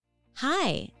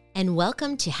Hi, and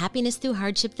welcome to Happiness Through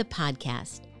Hardship, the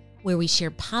podcast, where we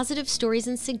share positive stories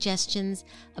and suggestions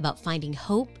about finding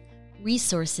hope,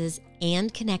 resources,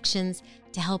 and connections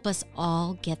to help us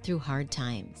all get through hard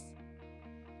times.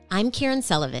 I'm Karen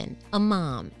Sullivan, a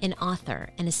mom, an author,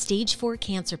 and a stage 4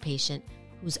 cancer patient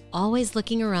who's always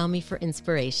looking around me for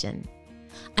inspiration.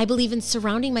 I believe in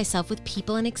surrounding myself with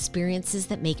people and experiences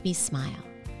that make me smile.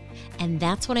 And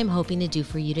that's what I'm hoping to do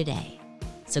for you today.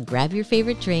 So grab your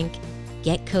favorite drink,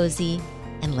 get cozy,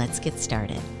 and let's get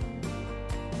started.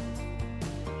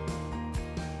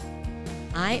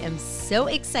 I am so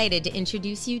excited to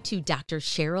introduce you to Dr.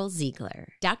 Sheryl Ziegler.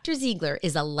 Dr. Ziegler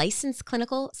is a licensed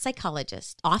clinical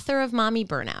psychologist, author of Mommy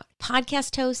Burnout,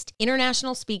 podcast host,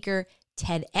 international speaker,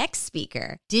 TEDx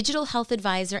speaker, digital health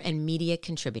advisor, and media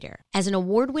contributor. As an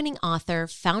award-winning author,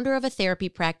 founder of a therapy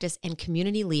practice, and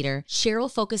community leader,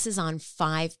 Sheryl focuses on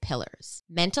 5 pillars: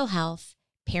 mental health,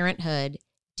 parenthood,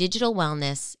 digital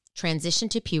wellness, transition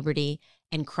to puberty,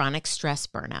 and chronic stress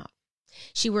burnout.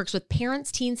 She works with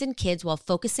parents, teens, and kids while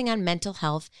focusing on mental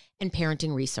health and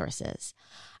parenting resources.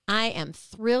 I am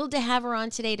thrilled to have her on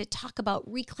today to talk about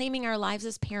reclaiming our lives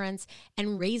as parents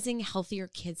and raising healthier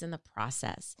kids in the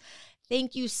process.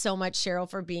 Thank you so much, Sheryl,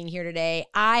 for being here today.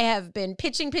 I have been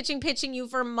pitching you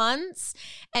for months,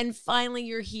 and finally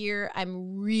you're here.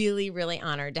 I'm really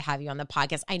honored to have you on the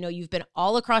podcast. I know you've been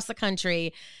all across the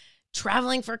country,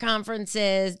 traveling for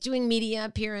conferences, doing media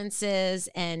appearances,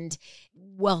 and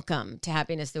welcome to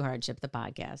Happiness Through Hardship, the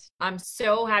podcast. I'm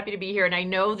so happy to be here. And I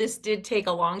know this did take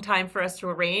a long time for us to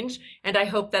arrange, and I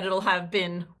hope that it'll have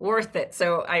been worth it.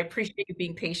 So I appreciate you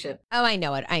being patient. Oh, I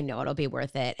know it. I know it'll be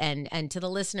worth it. And to the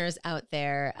listeners out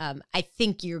there, I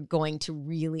think you're going to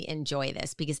really enjoy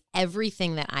this because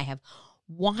everything that I have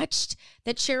watched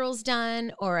that Sheryl's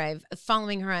done, or I've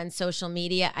following her on social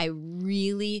media, I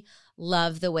really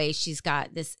love the way she's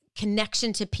got this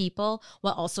connection to people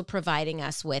while also providing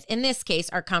us with, in this case,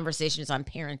 our conversations on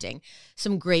parenting,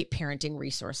 some great parenting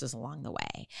resources along the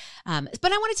way.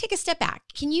 But I want to take a step back.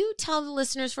 Can you tell the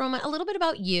listeners for a moment a little bit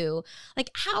about you?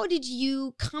 Like, how did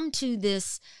you come to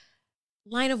this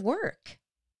line of work?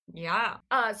 Yeah.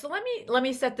 So let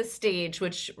me set the stage,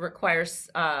 which requires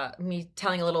me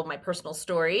telling a little of my personal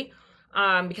story,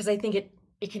 because I think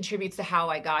it contributes to how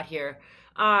I got here.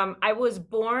 I was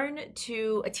born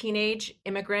to a teenage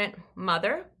immigrant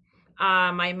mother.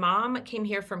 My mom came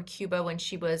here from Cuba when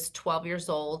she was 12 years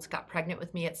old, got pregnant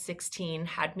with me at 16,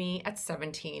 had me at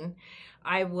 17.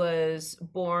 I was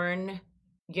born,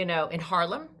 in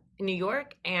Harlem, New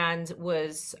York, and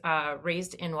was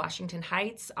raised in Washington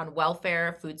Heights on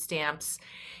welfare, food stamps.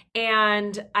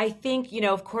 And I think,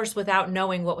 of course, without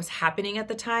knowing what was happening at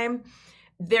the time,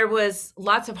 there was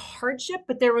lots of hardship,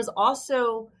 but there was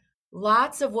also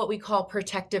lots of what we call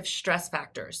protective stress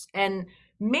factors. And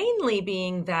mainly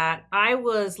being that I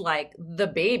was like the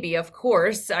baby, of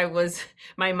course.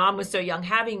 My mom was so young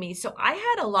having me. So I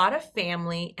had a lot of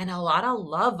family and a lot of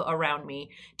love around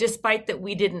me, despite that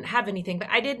we didn't have anything. But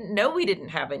I didn't know we didn't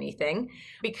have anything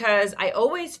because I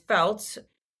always felt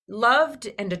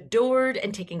loved and adored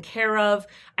and taken care of.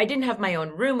 I didn't have my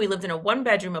own room. We lived in a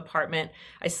 1-bedroom apartment.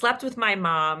 I slept with my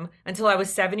mom until I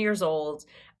was 7 years old.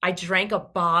 I drank a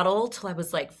bottle till I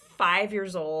was like 5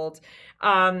 years old.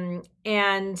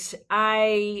 And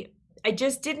I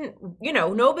just didn't,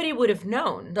 nobody would have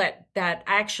known that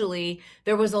actually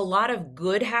there was a lot of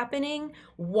good happening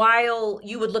while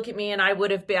you would look at me and I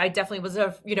definitely was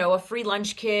a free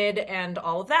lunch kid and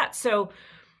all of that. So,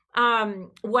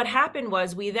 what happened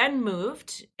was we then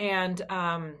moved and,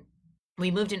 we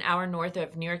moved an hour north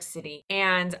of New York City,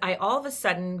 and I all of a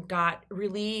sudden got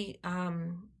really,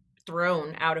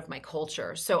 thrown out of my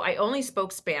culture. So I only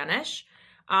spoke Spanish,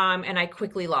 and I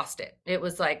quickly lost it. It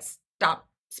was like, stop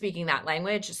speaking that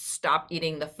language, stop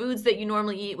eating the foods that you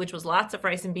normally eat, which was lots of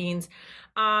rice and beans.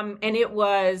 And it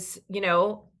was,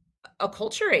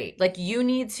 acculturate. Like, you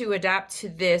need to adapt to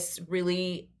this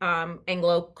really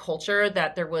Anglo culture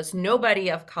that there was nobody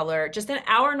of color. Just an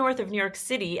hour north of New York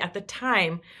City at the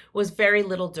time was very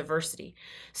little diversity.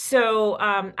 So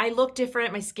I looked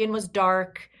different. My skin was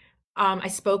dark. I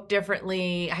spoke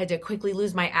differently. I had to quickly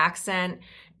lose my accent.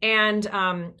 And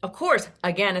of course,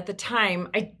 again, at the time,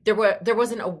 there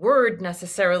wasn't a word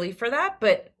necessarily for that,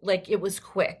 but like it was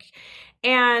quick.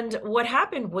 And what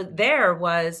happened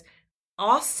was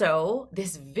also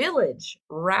this village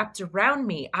wrapped around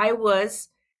me. I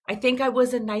think I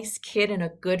was a nice kid and a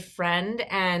good friend.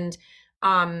 And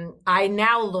I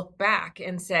now look back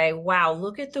and say, wow,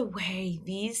 look at the way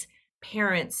these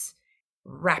parents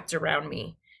wrapped around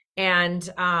me. And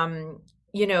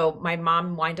my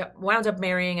mom wound up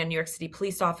marrying a New York City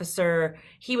police officer.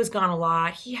 He was gone a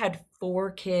lot. He had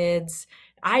 4 kids.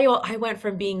 I went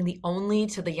from being the only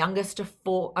to the youngest of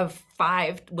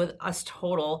 5 with us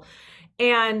total.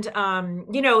 And,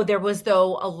 there was,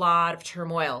 though, a lot of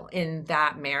turmoil in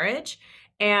that marriage.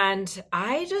 And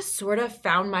I just sort of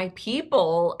found my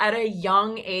people at a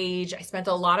young age. I spent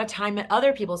a lot of time at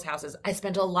other people's houses. I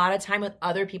spent a lot of time with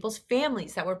other people's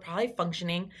families that were probably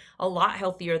functioning a lot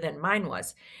healthier than mine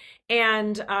was.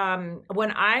 And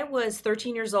when I was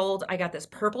 13 years old, I got this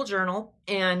purple journal,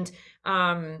 and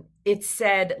it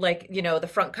said, like, the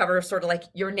front cover, sort of like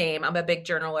your name. I'm a big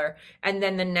journaler. And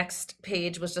then the next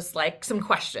page was just like some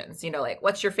questions, like,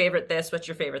 what's your favorite this? What's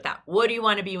your favorite that? What do you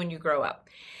want to be when you grow up?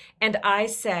 And I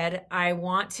said, I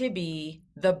want to be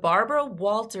the Barbara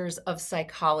Walters of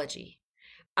psychology.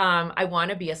 I want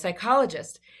to be a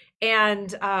psychologist.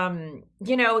 And,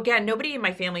 again, nobody in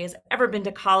my family has ever been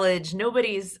to college.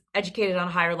 Nobody's educated on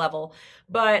a higher level.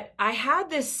 But I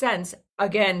had this sense,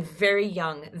 again, very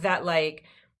young, that like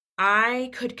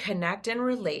I could connect and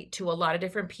relate to a lot of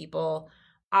different people.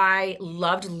 I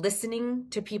loved listening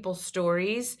to people's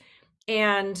stories.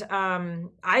 And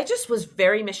I just was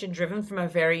very mission driven from a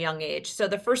very young age. So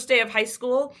the first day of high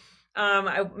school,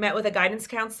 I met with a guidance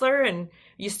counselor, and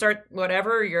you start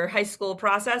whatever your high school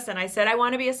process. And I said, I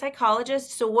want to be a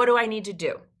psychologist. So what do I need to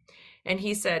do? And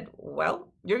he said,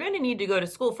 well, you're going to need to go to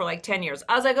school for like 10 years.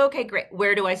 I was like, okay, great.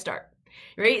 Where do I start?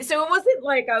 Right. So it wasn't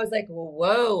like I was like,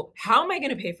 whoa, how am I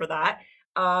going to pay for that?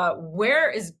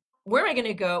 Where am I going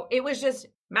to go? It was just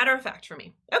matter of fact for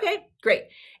me. Okay, great.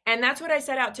 And that's what I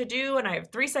set out to do. And I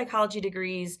have 3 psychology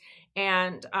degrees.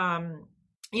 And,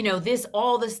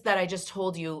 all this that I just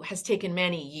told you has taken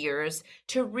many years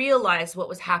to realize what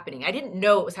was happening. I didn't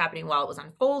know it was happening while it was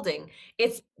unfolding.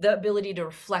 It's the ability to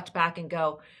reflect back and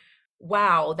go,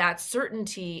 wow, that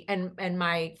certainty and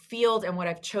my field and what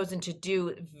I've chosen to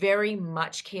do very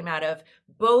much came out of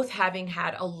both having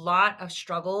had a lot of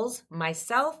struggles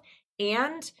myself,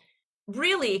 and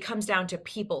really it comes down to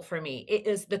people for me. It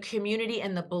is the community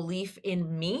and the belief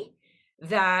in me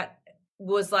that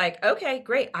was like, okay,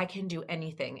 great, I can do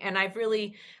anything. And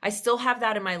I still have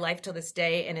that in my life to this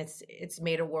day. And it's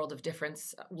made a world of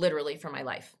difference, literally, for my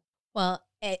life. Well,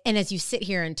 and as you sit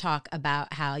here and talk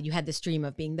about how you had this dream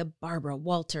of being the Barbara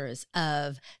Walters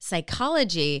of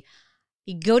psychology,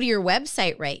 you go to your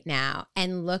website right now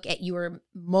and look at your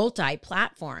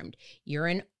multi-platformed. You're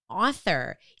an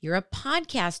author, you're a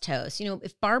podcast host.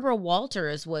 If Barbara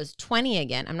Walters was 20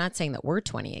 again, I'm not saying that we're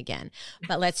 20 again,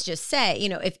 but let's just say,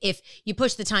 if you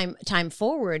push the time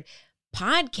forward,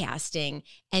 podcasting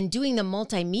and doing the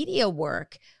multimedia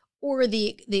work or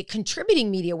the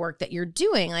contributing media work that you're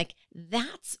doing, like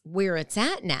that's where it's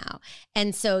at now.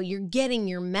 And so you're getting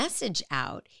your message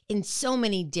out in so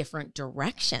many different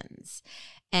directions.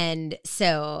 And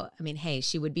so, I mean, hey,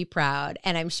 she would be proud.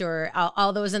 And I'm sure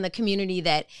all those in the community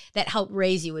that helped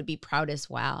raise you would be proud as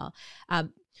well. Can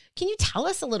you tell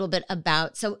us a little bit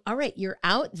about, so, all right, you're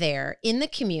out there in the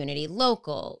community,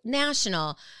 local,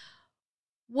 national.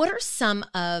 What are some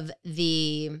of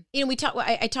the,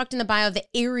 I talked in the bio of the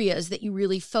areas that you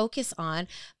really focus on,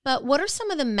 but what are some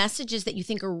of the messages that you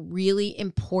think are really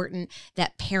important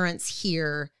that parents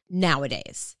hear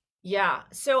nowadays? Yeah.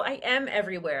 So I am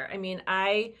everywhere. I mean,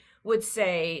 I would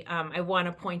say I want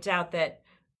to point out that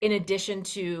in addition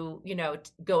to,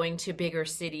 going to bigger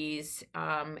cities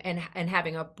and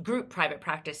having a group private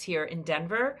practice here in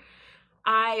Denver,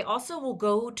 I also will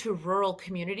go to rural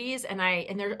communities, and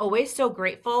they're always so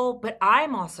grateful, but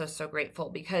I'm also so grateful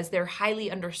because they're highly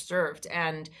underserved.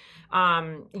 And,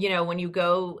 when you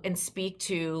go and speak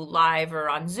to live or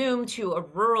on Zoom to a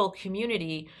rural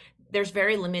community, there's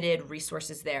very limited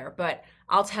resources there, but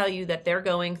I'll tell you that they're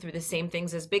going through the same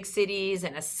things as big cities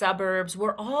and as suburbs.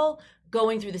 We're all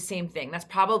going through the same thing. That's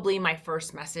probably my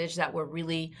first message, that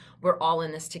we're all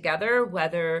in this together,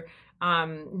 whether,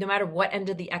 no matter what end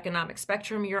of the economic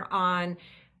spectrum you're on.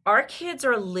 Our kids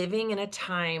are living in a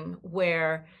time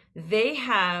where they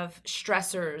have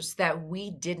stressors that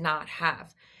we did not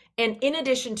have. And in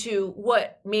addition to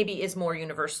what maybe is more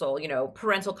universal,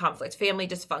 parental conflict, family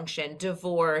dysfunction,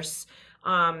 divorce,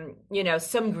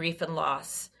 some grief and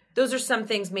loss. Those are some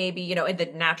things maybe, in the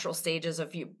natural stages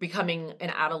of you becoming an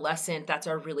adolescent. That's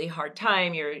a really hard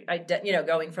time. You're,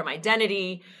 going from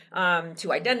identity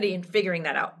to identity and figuring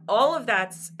that out. All of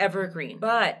that's evergreen.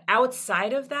 But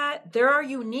outside of that, there are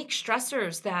unique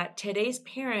stressors that today's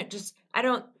parent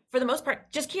for the most part,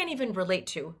 just can't even relate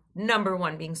to. Number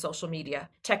one being social media,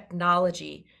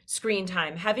 technology, screen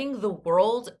time, having the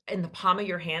world in the palm of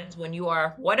your hands when you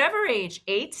are whatever age,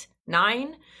 8,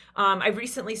 9. I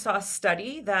recently saw a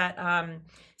study that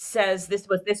says this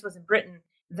was in Britain,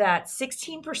 that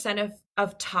 16%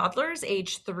 of toddlers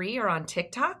age 3 are on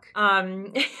TikTok.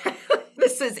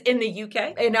 This is in the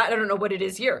UK, and I don't know what it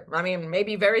is here. I mean,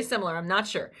 maybe very similar. I'm not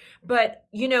sure. But,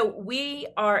 we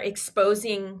are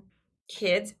exposing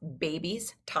kids,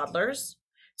 babies, toddlers,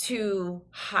 to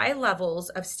high levels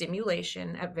of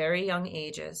stimulation at very young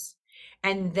ages.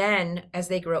 And then as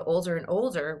they grow older and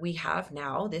older, we have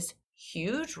now this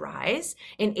huge rise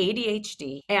in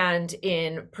ADHD and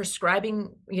in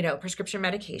prescribing, prescription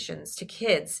medications to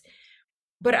kids.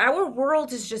 But our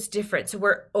world is just different. So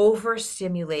we're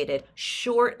overstimulated,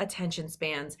 short attention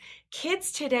spans.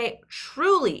 Kids today,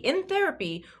 truly in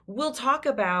therapy, will talk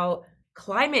about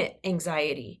climate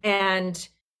anxiety and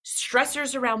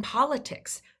stressors around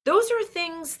politics. Those are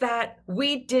things that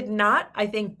we did not, I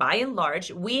think, by and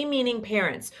large, we meaning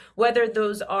parents, whether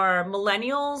those are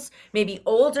millennials, maybe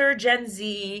older Gen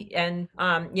Z, and,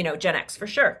 Gen X for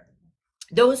sure.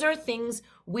 Those are things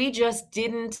we just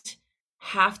didn't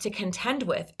have to contend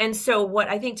with. And so what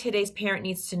I think today's parent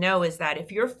needs to know is that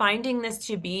if you're finding this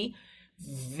to be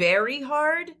very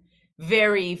hard,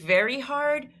 very, very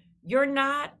hard, you're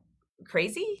not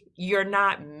crazy. You're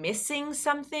not missing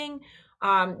something.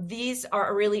 These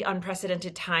are really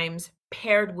unprecedented times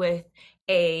paired with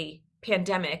a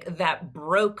pandemic that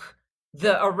broke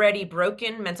the already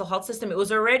broken mental health system. It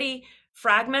was already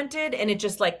fragmented and it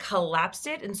just collapsed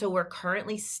it. And so we're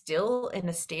currently still in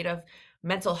a state of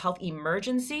mental health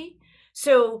emergency.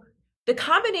 So the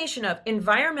combination of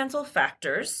environmental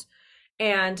factors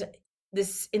and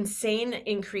this insane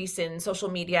increase in social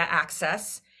media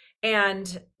access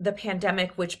and the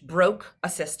pandemic, which broke a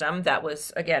system that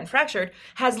was, again, fractured,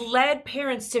 has led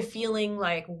parents to feeling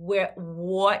like,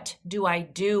 what do I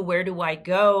do? Where do I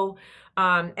go?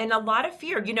 And a lot of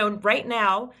fear. Right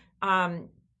now,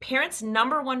 parents'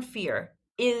 number one fear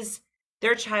is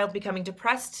their child becoming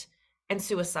depressed and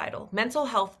suicidal. Mental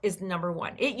health is number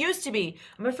one. It used to be,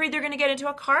 I'm afraid they're going to get into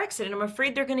a car accident. I'm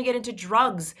afraid they're going to get into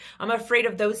drugs. I'm afraid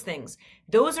of those things.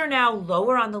 Those are now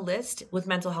lower on the list, with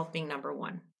mental health being number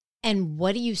one. And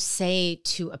what do you say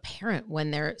to a parent when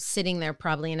they're sitting there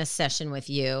probably in a session with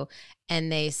you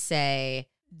and they say,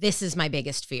 this is my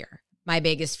biggest fear. My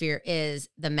biggest fear is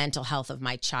the mental health of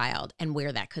my child and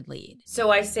where that could lead. So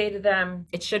I say to them,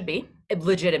 it should be,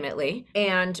 legitimately.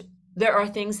 And there are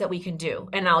things that we can do.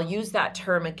 And I'll use that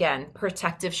term again,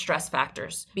 protective stress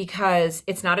factors, because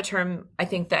it's not a term I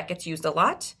think that gets used a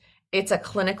lot. It's a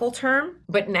clinical term,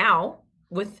 but now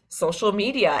with social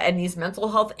media and these mental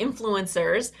health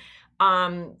influencers,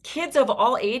 kids of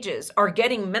all ages are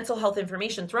getting mental health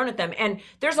information thrown at them. And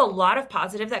there's a lot of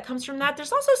positive that comes from that.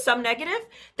 There's also some negative.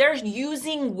 They're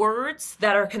using words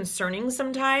that are concerning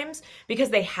sometimes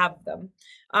because they have them.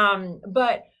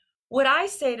 But what I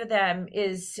say to them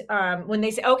is, when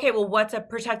they say, okay, well, what's a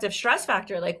protective stress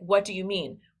factor? What do you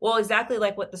mean? Well, exactly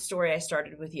like what the story I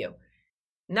started with you.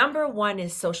 Number one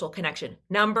is social connection.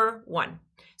 Number one.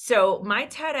 So my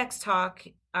TEDx talk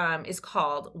is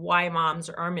called Why Moms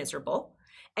Are Miserable.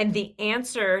 And the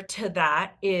answer to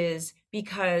that is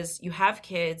because you have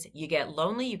kids, you get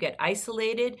lonely, you get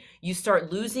isolated, you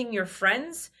start losing your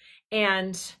friends.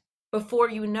 And before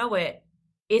you know it,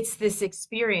 it's this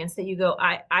experience that you go,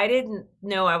 I didn't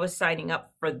know I was signing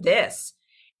up for this.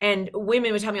 And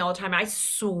women would tell me all the time, I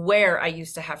swear I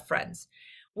used to have friends.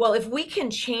 Well, if we can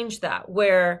change that,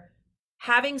 where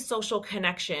having social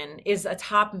connection is a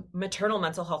top maternal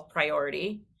mental health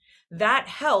priority, that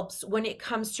helps when it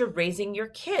comes to raising your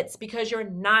kids, because you're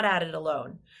not at it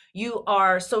alone. You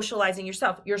are socializing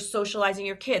yourself. You're socializing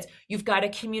your kids. You've got a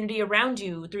community around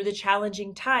you through the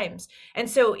challenging times. And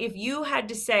so if you had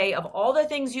to say, of all the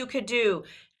things you could do,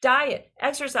 diet,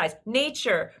 exercise,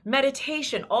 nature,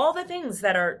 meditation, all the things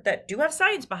that do have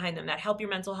science behind them that help your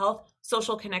mental health,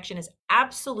 social connection is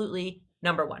absolutely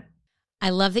number one. I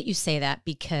love that you say that,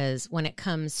 because when it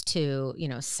comes to,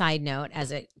 side note,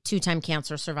 as a 2-time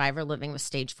cancer survivor living with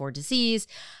stage 4 disease,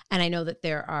 and I know that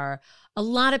there are a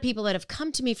lot of people that have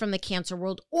come to me from the cancer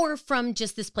world or from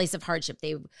just this place of hardship.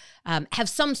 They have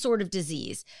some sort of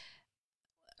disease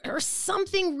or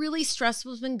something really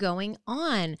stressful has been going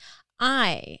on.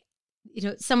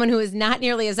 Someone who is not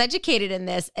nearly as educated in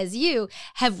this as you,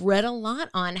 have read a lot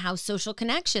on how social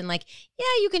connection,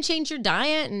 you can change your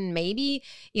diet and maybe,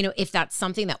 if that's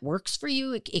something that works for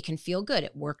you, it can feel good.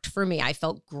 It worked for me. I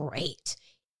felt great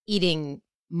eating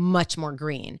much more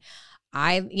green.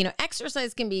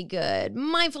 Exercise can be good.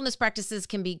 Mindfulness practices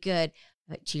can be good.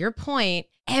 But to your point,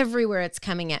 everywhere it's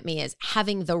coming at me is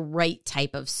having the right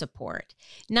type of support,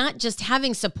 not just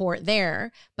having support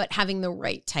there, but having the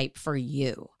right type for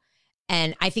you.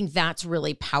 And I think that's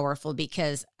really powerful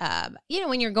because,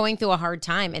 when you're going through a hard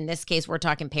time, in this case, we're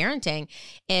talking parenting,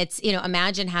 it's,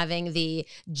 imagine having the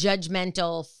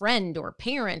judgmental friend or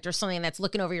parent or something that's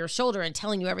looking over your shoulder and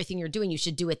telling you everything you're doing, you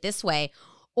should do it this way.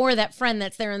 Or that friend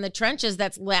that's there in the trenches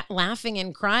that's laughing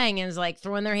and crying and is like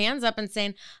throwing their hands up and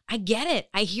saying, I get it.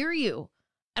 I hear you.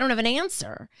 I don't have an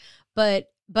answer, but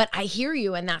I hear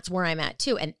you. And that's where I'm at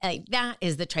too. And that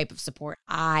is the type of support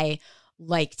I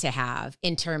like to have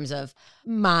in terms of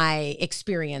my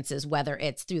experiences, whether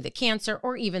it's through the cancer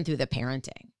or even through the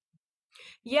parenting.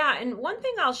 Yeah. And one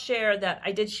thing I'll share that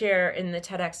I did share in the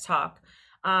TEDx talk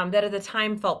that at the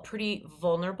time felt pretty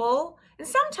vulnerable and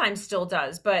sometimes still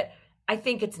does, but I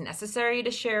think it's necessary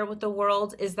to share with the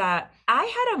world is that I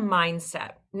had a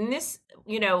mindset. And this,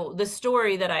 the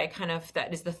story that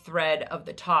that is the thread of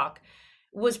the talk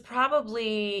was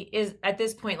is at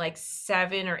this point like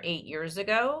 7 or 8 years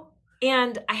ago.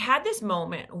 And I had this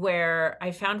moment where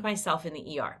I found myself in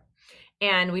the ER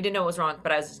and we didn't know what was wrong,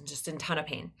 but I was just in a ton of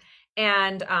pain.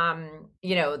 And,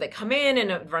 they come in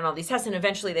and run all these tests and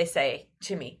eventually they say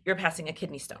to me, you're passing a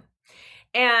kidney stone.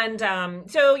 And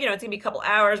so, it's gonna be a couple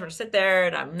hours. We're gonna sit there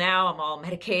and I'm all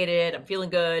medicated. I'm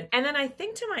feeling good. And then I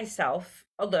think to myself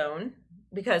alone,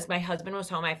 because my husband was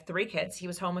home. I have 3 kids. He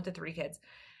was home with the 3 kids.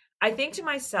 I think to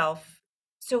myself,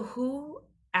 so who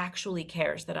actually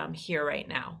cares that I'm here right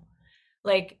now?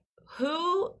 Like,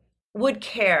 who would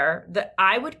care that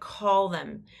I would call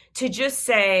them to just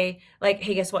say like,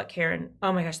 hey, guess what, Karen?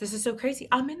 Oh my gosh, this is so crazy.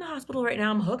 I'm in the hospital right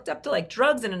now. I'm hooked up to like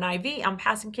drugs and an IV. I'm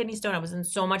passing kidney stone. I was in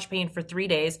so much pain for 3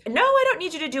 days. No, I don't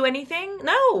need you to do anything.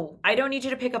 No, I don't need you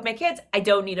to pick up my kids. I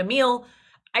don't need a meal.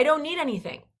 I don't need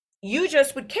anything. You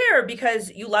just would care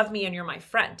because you love me and you're my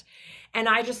friend. And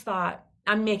I just thought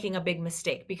I'm making a big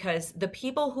mistake because the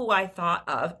people who I thought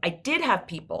of, I did have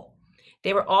people.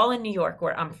 They were all in New York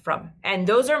where I'm from. And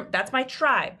that's my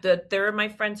tribe. They're my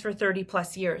friends for 30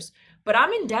 plus years. But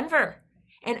I'm in Denver.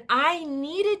 And I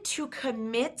needed to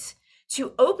commit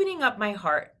to opening up my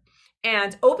heart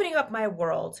and opening up my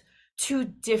world to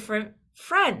different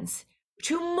friends,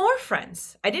 to more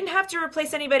friends. I didn't have to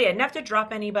replace anybody. I didn't have to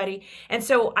drop anybody. And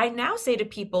so I now say to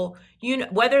people,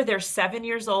 whether they're 7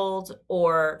 years old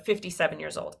or 57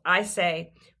 years old, I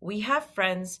say, we have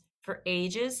friends for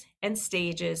ages and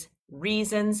stages,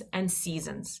 reasons and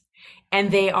seasons,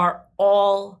 and they are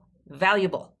all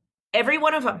valuable. Every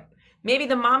one of them. Maybe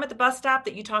the mom at the bus stop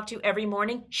that you talk to every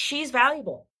morning, she's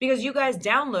valuable because you guys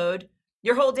download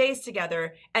your whole days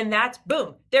together and that's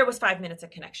boom, there was 5 minutes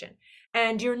of connection.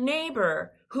 And your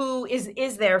neighbor who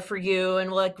is there for you and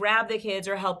will like grab the kids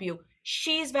or help you,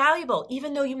 she's valuable,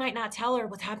 even though you might not tell her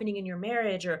what's happening in your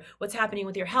marriage or what's happening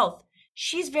with your health.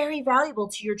 She's very valuable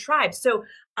to your tribe. So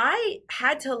I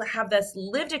had to have this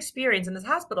lived experience in this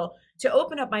hospital to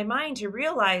open up my mind to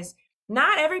realize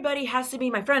not everybody has to be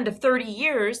my friend of 30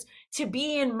 years to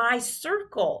be in my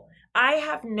circle. I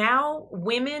have now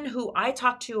women who I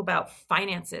talk to about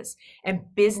finances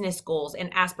and business goals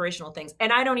and aspirational things.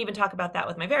 And I don't even talk about that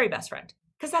with my very best friend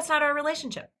because that's not our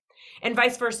relationship and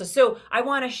vice versa. So I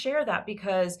want to share that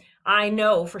because I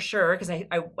know for sure, because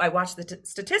I watch the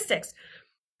statistics,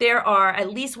 there are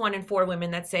at least 1 in 4 women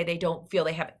that say they don't feel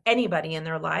they have anybody in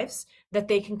their lives that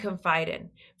they can confide in.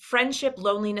 Friendship,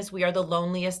 loneliness, we are the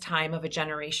loneliest time of a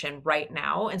generation right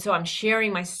now. And so I'm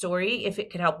sharing my story. If it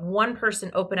could help one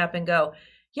person open up and go,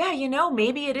 yeah,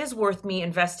 maybe it is worth me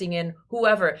investing in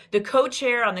whoever. The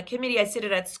co-chair on the committee I sit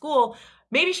at school,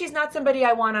 maybe she's not somebody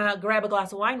I want to grab a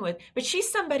glass of wine with, but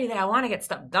she's somebody that I want to get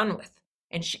stuff done with.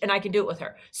 And I can do it with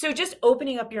her. So just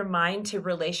opening up your mind to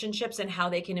relationships and how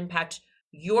they can impact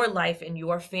your life and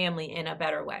your family in a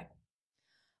better way.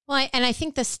 Well, and I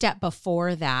think the step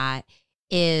before that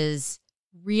is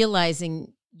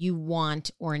realizing you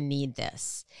want or need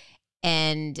this.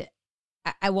 And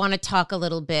I want to talk a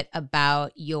little bit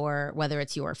about whether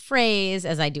it's your phrase,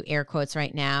 as I do air quotes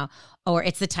right now, or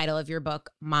it's the title of your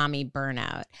book, Mommy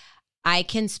Burnout. I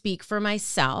can speak for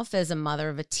myself as a mother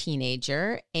of a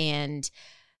teenager. And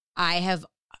I have,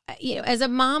 as a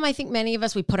mom, I think many of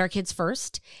us, we put our kids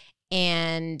first.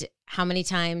 And how many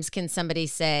times can somebody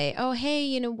say, oh,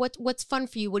 hey, what's fun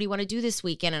for you? What do you want to do this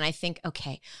weekend? And I think,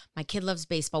 okay, my kid loves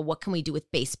baseball. What can we do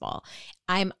with baseball?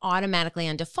 I'm automatically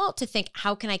on default to think,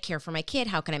 how can I care for my kid?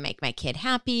 How can I make my kid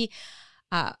happy?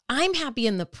 I'm happy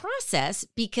in the process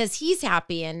because he's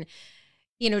happy. And,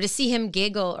 to see him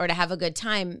giggle or to have a good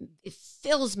time, it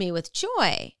fills me with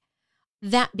joy.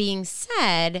 That being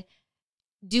said,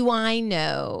 do I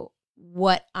know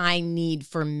what I need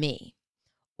for me?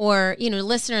 Or,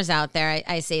 listeners out there,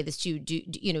 I say this to you,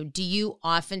 do you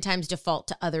oftentimes default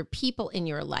to other people in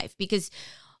your life? Because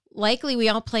likely we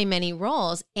all play many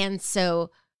roles. And so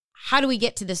how do we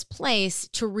get to this place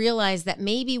to realize that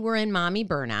maybe we're in mommy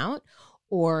burnout,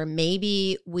 or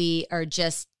maybe we are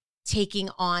just taking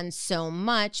on so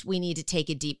much, we need to take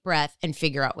a deep breath and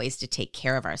figure out ways to take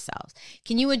care of ourselves.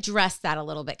 Can you address that a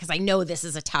little bit? Because I know this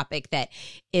is a topic that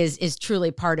is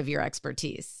truly part of your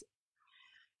expertise.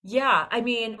 Yeah, I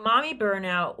mean, mommy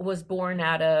burnout was born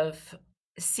out of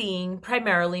seeing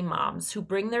primarily moms who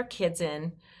bring their kids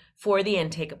in for the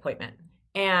intake appointment.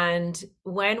 And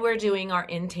when we're doing our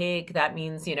intake, that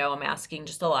means, I'm asking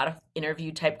just a lot of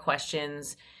interview type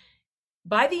questions.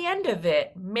 By the end of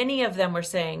it, many of them were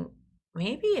saying,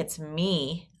 maybe it's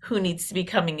me who needs to be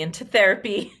coming into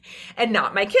therapy and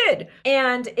not my kid.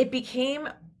 And it became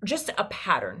just a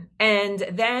pattern. And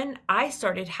then I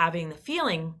started having the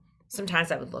feeling,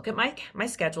 sometimes I would look at my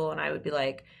schedule and I would be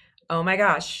like, oh my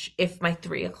gosh, if my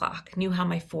 3 o'clock knew how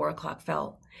my 4 o'clock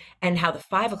felt and how the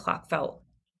 5 o'clock felt,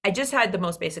 I just had the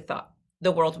most basic thought,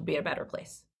 the world would be a better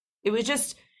place. It was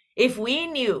just, if they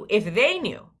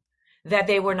knew that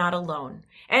they were not alone.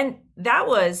 And that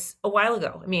was a while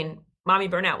ago. I mean, Mommy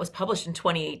Burnout was published in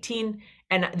 2018,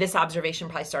 and this observation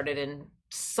probably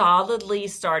solidly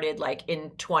started like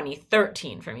in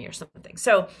 2013 for me or something.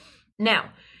 So now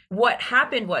what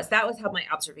happened was, that was how my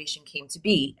observation came to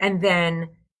be. And then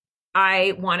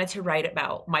I wanted to write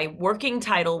about, my working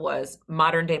title was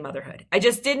Modern Day Motherhood. I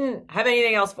just didn't have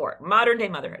anything else for it. Modern Day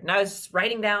Motherhood. And I was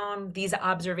writing down these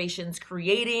observations,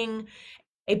 creating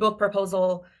a book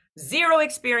proposal, zero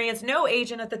experience, no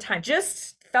agent at the time,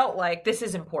 just felt like this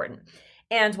is important.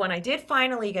 And when I did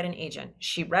finally get an agent,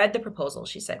 she read the proposal.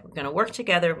 She said, we're going to work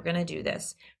together. We're going to do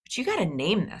this, but you got to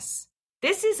name this.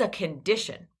 This is a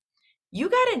condition. You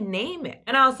got to name it.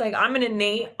 And I was like, I am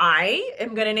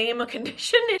going to name a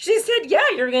condition. And she said, yeah,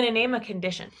 you're going to name a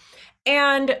condition.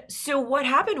 And so what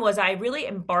happened was, I really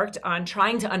embarked on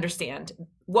trying to understand,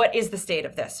 what is the state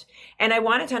of this? And I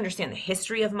wanted to understand the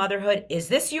history of motherhood. Is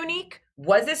this unique?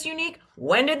 Was this unique?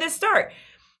 When did this start?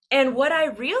 And what I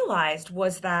realized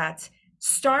was that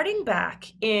starting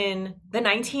back in the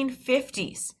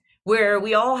 1950s, where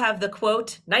we all have the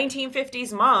quote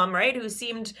 1950s mom, right, who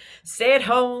seemed stay at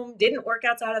home, didn't work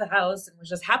outside of the house, and was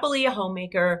just happily a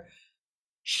homemaker.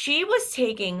 She was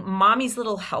taking Mommy's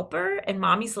Little Helper, and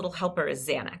Mommy's Little Helper is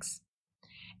Xanax.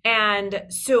 And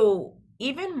so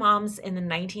even moms in the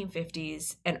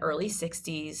 1950s and early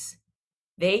 60s,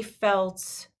 they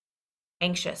felt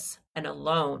anxious and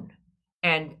alone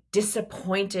and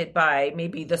disappointed by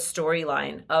maybe the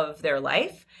storyline of their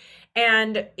life.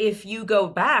 And if you go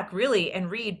back really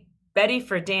and read Betty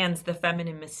Friedan's The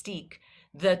Feminine Mystique,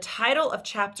 the title of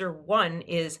chapter 1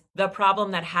 is The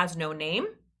Problem That Has No Name.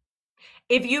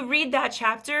 If you read that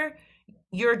chapter,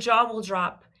 your jaw will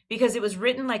drop, because it was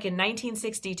written like in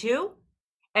 1962.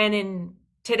 And in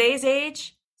today's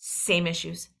age, same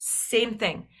issues, same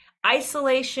thing.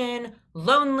 Isolation,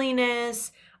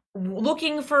 loneliness,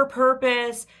 looking for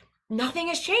purpose, nothing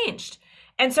has changed.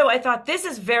 And so I thought, this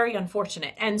is very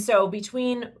unfortunate. And so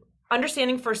between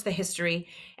understanding first the history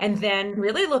and then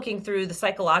really looking through the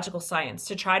psychological science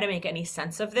to try to make any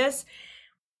sense of this,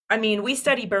 I mean, we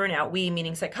study burnout, we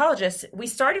meaning psychologists, we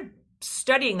started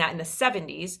studying that in the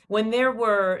 70s when there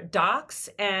were docs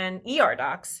and ER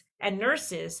docs and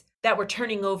nurses that were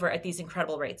turning over at these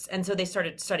incredible rates. And so they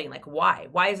started studying, like, why?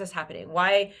 Why is this happening?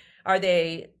 Why are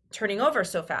they turning over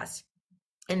so fast?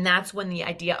 And that's when the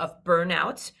idea of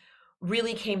burnout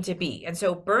really came to be. And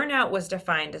so burnout was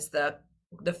defined as the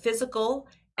physical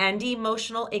and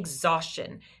emotional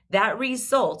exhaustion that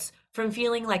results from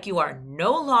feeling like you are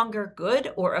no longer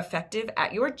good or effective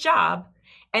at your job,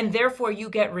 and therefore you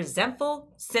get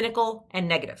resentful, cynical, and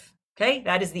negative. Okay,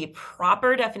 that is the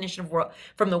proper definition of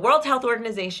from the World Health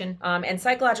Organization and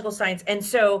psychological science. And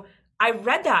so I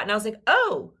read that and I was like,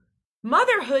 oh,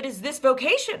 motherhood is this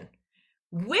vocation.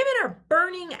 Women are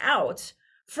burning out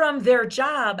from their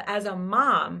job as a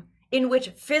mom, in which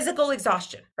physical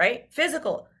exhaustion, right?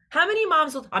 Physical. How many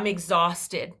moms will, I'm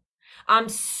exhausted. I'm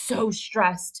so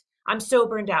stressed. I'm so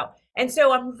burned out. And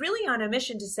so I'm really on a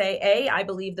mission to say, A, I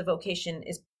believe the vocation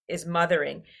is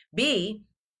mothering. B,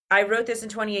 I wrote this in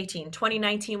 2018.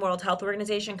 2019 World Health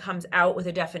Organization comes out with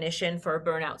a definition for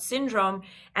burnout syndrome.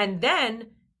 And then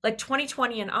like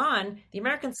 2020 and on, the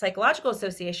American Psychological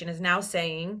Association is now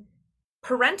saying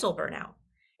parental burnout.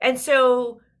 And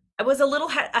so I was a little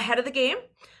ahead of the game.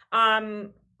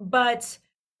 But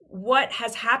what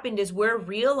has happened is we're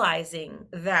realizing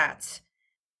that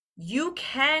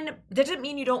that doesn't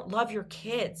mean you don't love your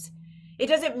kids. It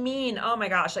doesn't mean, oh my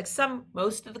gosh, like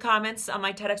most of the comments on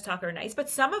my TEDx talk are nice, but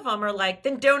some of them are like,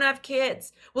 then don't have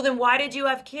kids. Well, then why did you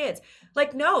have kids?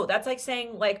 Like, no, that's like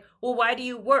saying like, well, why do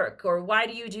you work? Or why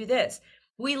do you do this?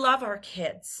 We love our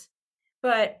kids,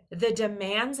 but the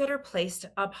demands that are placed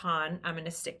upon, I'm going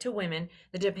to stick to women,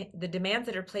 the demands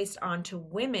that are placed onto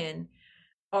women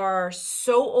are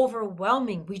so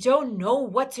overwhelming. We don't know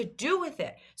what to do with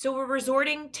it. So we're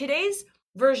resorting today's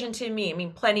version to me. I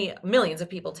mean, millions of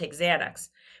people take Xanax,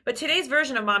 but today's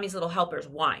version of mommy's little helper is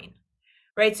wine,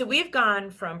 right? So we've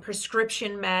gone from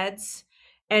prescription meds,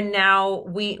 and now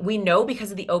we know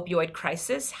because of the opioid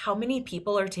crisis, how many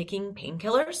people are taking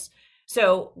painkillers.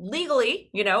 So legally,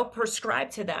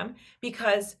 prescribed to them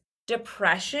because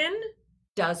depression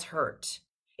does hurt.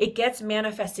 It gets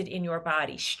manifested in your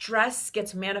body. Stress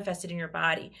gets manifested in your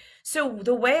body. So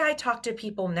the way I talk to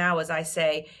people now is I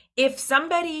say, if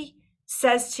somebody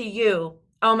says to you,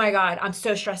 oh my God, I'm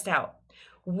so stressed out,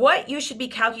 what you should be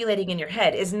calculating in your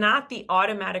head is not the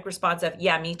automatic response of,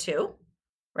 yeah, me too,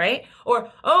 right?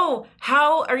 Or, oh,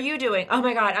 how are you doing? Oh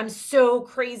my God, I'm so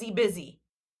crazy busy.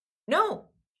 No,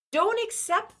 don't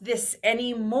accept this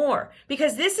anymore,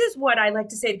 because this is what I like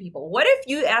to say to people. What if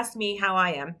you asked me how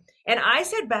I am? And I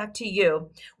said back to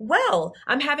you, well,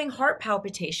 I'm having heart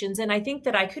palpitations and I think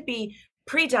that I could be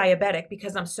pre-diabetic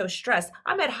because I'm so stressed.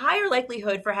 I'm at higher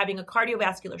likelihood for having a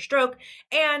cardiovascular stroke,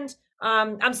 and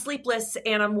I'm sleepless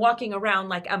and I'm walking around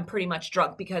like I'm pretty much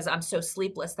drunk because I'm so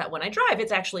sleepless that when I drive,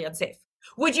 it's actually unsafe.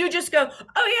 Would you just go,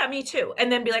 oh yeah, me too,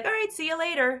 and then be like, all right, see you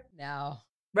later? No.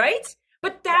 Right?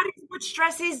 But that is what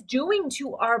stress is doing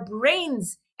to our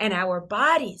brains and our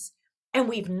bodies. And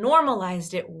we've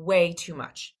normalized it way too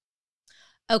much.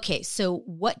 Okay, so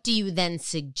what do you then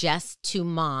suggest to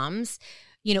moms,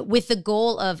 with the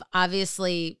goal of,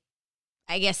 obviously,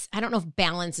 I guess, I don't know if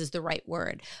balance is the right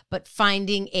word, but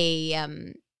finding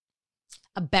a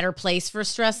better place for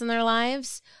stress in their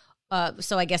lives?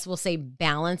 So I guess we'll say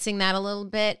balancing that a little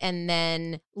bit, and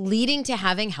then leading to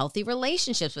having healthy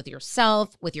relationships with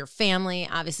yourself, with your family,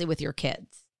 obviously with your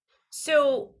kids.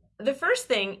 So the first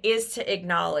thing is to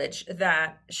acknowledge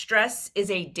that stress is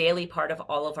a daily part of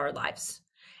all of our lives.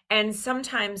 And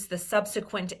sometimes the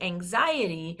subsequent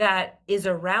anxiety that is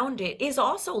around it is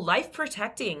also life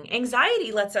protecting.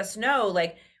 Anxiety lets us know,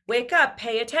 like, wake up,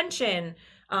 pay attention.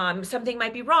 Something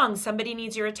might be wrong. Somebody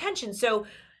needs your attention. So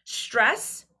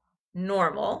stress,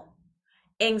 normal.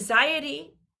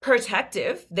 Anxiety,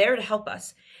 protective, there to help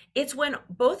us. It's when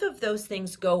both of those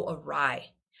things go awry.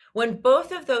 When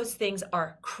both of those things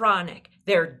are chronic,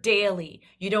 they're daily,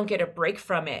 you don't get a break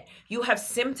from it. You have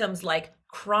symptoms like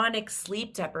chronic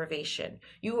sleep deprivation.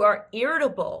 You are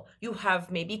irritable. You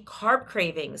have maybe carb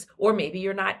cravings, or maybe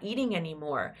you're not eating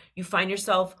anymore. You find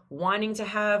yourself wanting to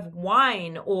have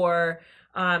wine or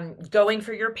going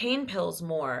for your pain pills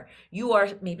more. You are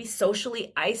maybe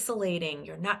socially isolating.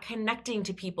 You're not connecting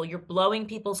to people. You're blowing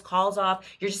people's calls off.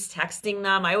 You're just texting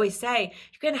them. I always say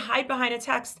you can hide behind a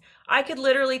text. I could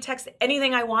literally text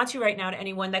anything I want to right now to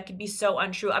anyone that could be so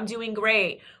untrue. I'm doing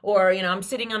great. Or, I'm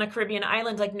sitting on a Caribbean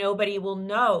island, like nobody will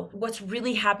know what's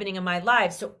really happening in my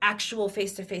life. So actual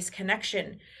face-to-face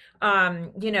connection,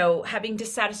 having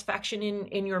dissatisfaction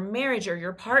in your marriage or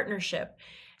your partnership.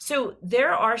 So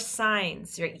there are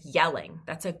signs, right? Yelling,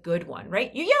 that's a good one,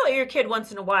 right? You yell at your kid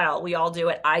once in a while. We all do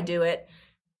it. I do it.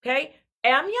 Okay.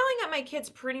 I'm yelling at my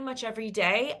kids pretty much every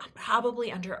day. I'm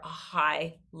probably under a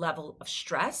high level of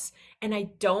stress, and I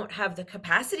don't have the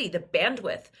capacity, the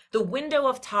bandwidth, the window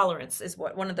of tolerance is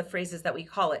one of the phrases that we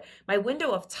call it. My window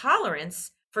of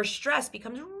tolerance for stress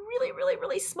becomes really, really,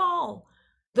 really small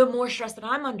the more stress that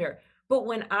I'm under. But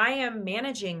when I am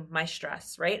managing my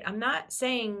stress, right? I'm not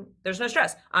saying there's no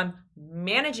stress. I'm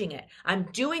managing it. I'm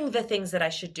doing the things that I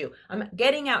should do. I'm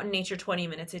getting out in nature 20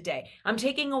 minutes a day. I'm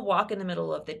taking a walk in the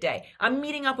middle of the day. I'm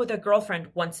meeting up with a girlfriend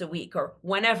once a week or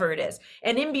whenever it is.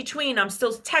 And in between, I'm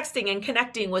still texting and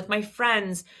connecting with my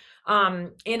friends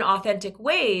in authentic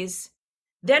ways.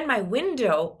 Then my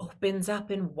window opens up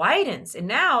and widens. And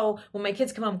now when my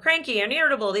kids come home cranky and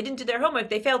irritable, they didn't do their homework,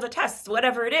 they failed a test,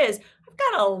 whatever it is, I've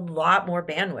got a lot more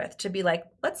bandwidth to be like,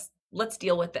 let's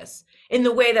deal with this in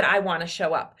the way that I want to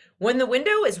show up. When the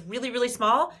window is really, really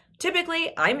small,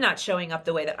 typically I'm not showing up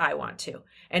the way that I want to.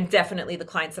 And definitely the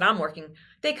clients that I'm working,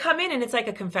 they come in and it's like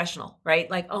a confessional, right?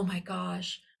 Like, oh my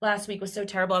gosh, last week was so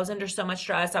terrible. I was under so much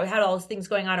stress. I had all these things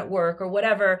going on at work or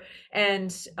whatever.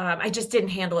 And I just didn't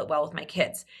handle it well with my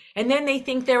kids. And then they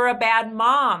think they're a bad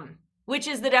mom, which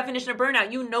is the definition of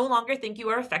burnout. You no longer think you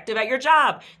are effective at your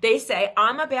job. They say,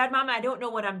 I'm a bad mom. I don't know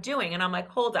what I'm doing. And I'm like,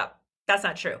 hold up. That's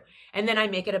not true. And then I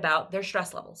make it about their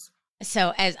stress levels.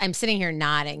 So as I'm sitting here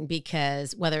nodding,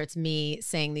 because whether it's me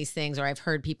saying these things or I've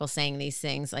heard people saying these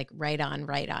things, like right on,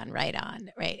 right on, right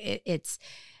on, right? It's,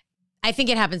 I think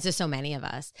it happens to so many of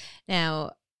us.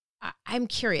 Now, I'm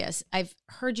curious. I've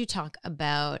heard you talk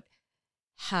about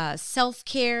how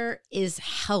self-care is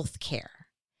healthcare.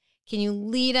 Can you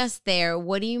lead us there?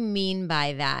 What do you mean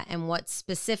by that? And what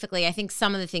specifically, I think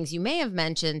some of the things you may have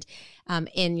mentioned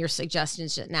in your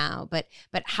suggestions just now, but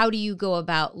how do you go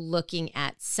about looking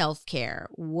at self-care?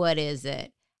 What is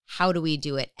it? How do we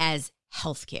do it as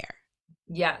healthcare?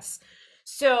 Yes.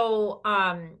 So,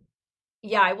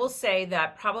 yeah, I will say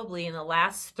that probably in the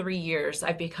last 3 years,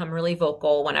 I've become really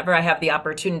vocal whenever I have the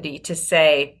opportunity to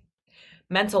say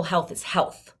mental health is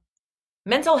health.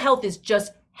 Mental health is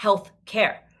just health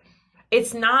care.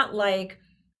 It's not like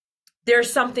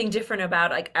there's something different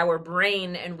about like our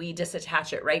brain and we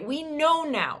disattach it, right? We know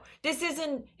now this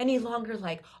isn't any longer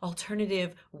like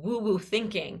alternative woo-woo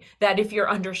thinking that if you're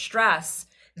under stress,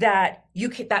 that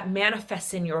that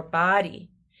manifests in your body,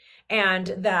 and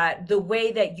that the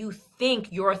way that you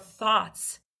think, your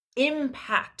thoughts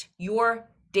impact your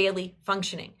daily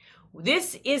functioning.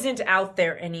 This isn't out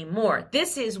there anymore.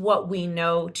 This is what we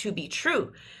know to be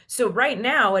true. So right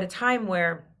now, at a time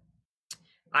where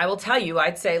I will tell you,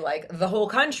 I'd say like the whole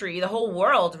country, the whole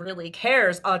world really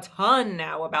cares a ton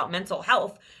now about mental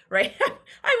health, right?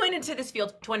 I went into this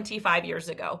field 25 years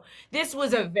ago. This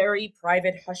was a very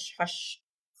private hush hush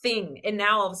thing. And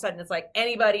now all of a sudden it's like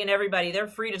anybody and everybody, they're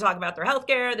free to talk about their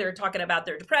healthcare. They're talking about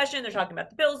their depression. They're talking about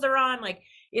the pills they're on. Like,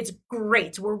 it's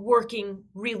great. We're working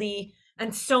really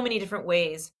in so many different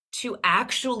ways to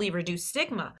actually reduce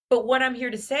stigma. But what I'm here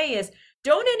to say is,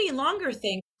 don't any longer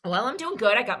think, well, I'm doing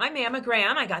good. I got my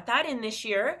mammogram. I got that in this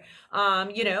year.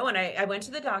 And I went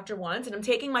to the doctor once and I'm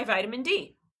taking my vitamin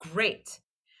D. Great.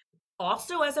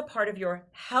 Also, as a part of your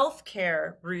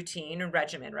healthcare routine and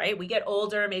regimen, right? We get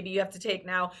older. Maybe you have to take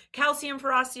now calcium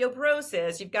for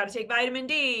osteoporosis. You've got to take vitamin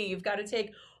D. You've got to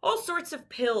take all sorts of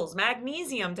pills,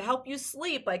 magnesium to help you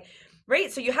sleep. Like,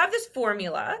 right? So you have this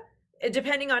formula.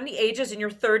 Depending on the ages, in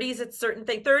your 30s, it's certain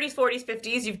things, 30s, 40s,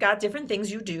 50s, you've got different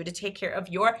things you do to take care of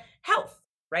your health.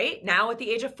 Right now, at the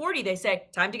age of 40, they say,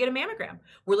 time to get a mammogram.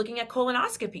 We're looking at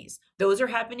colonoscopies. Those are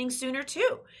happening sooner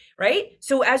too, right?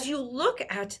 So as you look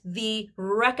at the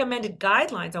recommended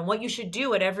guidelines on what you should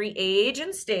do at every age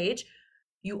and stage,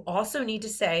 you also need to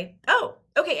say, oh,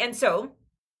 okay. And so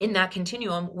in that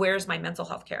continuum, where's my mental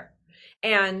health care?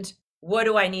 And what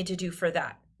do I need to do for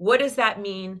that? What does that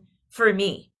mean for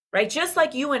me, right? Just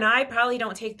like you and I probably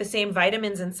don't take the same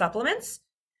vitamins and supplements,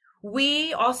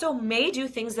 we also may do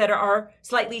things that are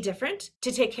slightly different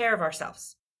to take care of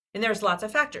ourselves. And there's lots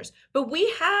of factors, but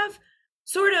we have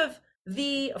sort of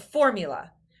the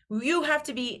formula. You have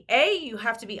to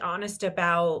be honest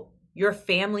about your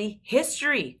family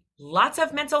history. Lots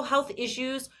of mental health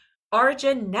issues are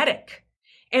genetic,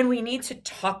 and we need to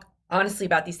talk honestly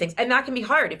about these things. And that can be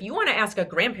hard. If you want to ask a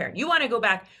grandparent, you want to go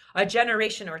back a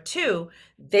generation or two,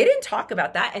 they didn't talk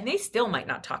about that, and they still might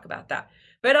not talk about that.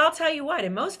 But I'll tell you what,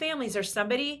 in most families, there's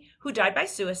somebody who died by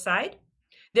suicide.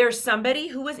 There's somebody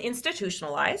who was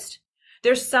institutionalized.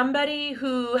 There's somebody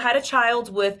who had a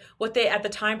child with what they at the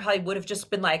time probably would have just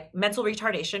been like mental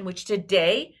retardation, which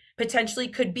today potentially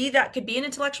could be an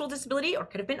intellectual disability or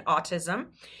could have been autism.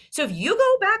 So if you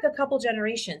go back a couple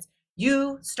generations,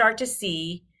 you start to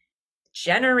see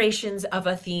generations of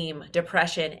a theme: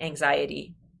 depression,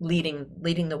 anxiety,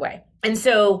 leading the way. And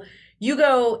so you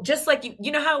go, just like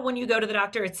you know how when you go to the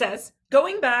doctor, it says,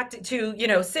 going back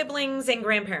to siblings and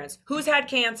grandparents, who's had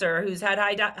cancer, who's had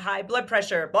high blood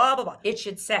pressure, blah, blah, blah. It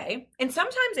should say, and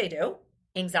sometimes they do,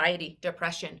 anxiety,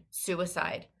 depression,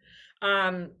 suicide.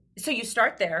 So you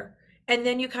start there, and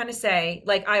then you kind of say,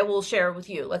 like, I will share with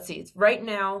you, let's see, it's right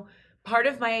now, part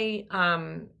of my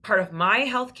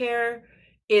healthcare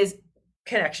is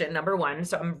connection, number one.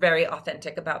 So I'm very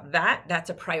authentic about that. That's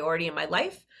a priority in my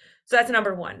life. So that's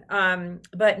number one.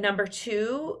 But number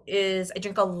two is I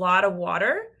drink a lot of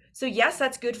water. So yes,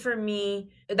 that's good for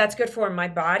me. That's good for my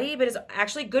body, but it's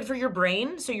actually good for your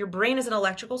brain. So your brain is an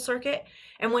electrical circuit.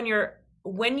 And when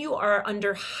you are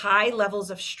under high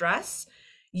levels of stress,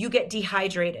 you get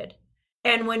dehydrated.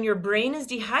 And when your brain is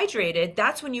dehydrated,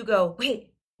 that's when you go,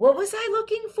 wait, what was I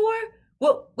looking for?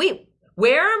 Well, wait,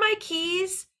 where are my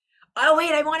keys? Oh,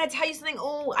 wait, I want to tell you something.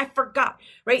 Oh, I forgot,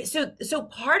 right? So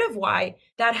part of why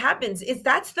that happens is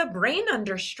that's the brain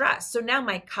under stress. So now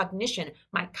my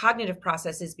cognitive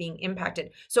process is being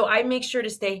impacted. So I make sure to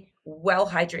stay well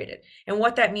hydrated. And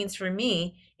what that means for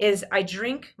me is I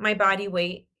drink my body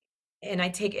weight, and I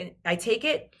take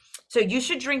it So you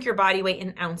should drink your body weight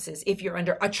in ounces if you're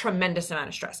under a tremendous amount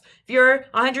of stress. If you're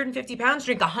 150 pounds,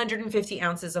 drink 150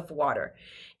 ounces of water.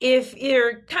 If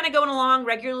you're kind of going along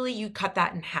regularly, you cut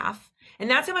that in half. And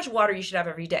that's how much water you should have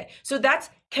every day. So that's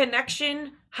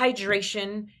connection,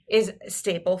 hydration is a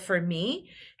staple for me.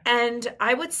 And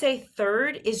I would say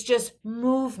third is just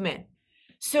movement.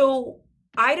 So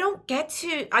I don't get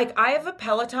to, I have a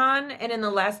Peloton, and in the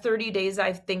last 30 days,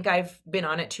 I think I've been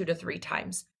on it 2 to 3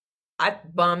 times.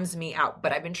 That bums me out,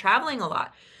 but I've been traveling a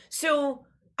lot. So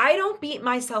I don't beat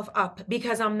myself up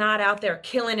because I'm not out there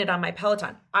killing it on my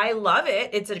Peloton. I love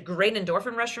it. It's a great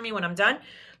endorphin rush for me when I'm done,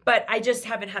 but I just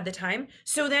haven't had the time.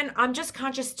 So then I'm just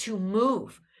conscious to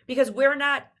move because we're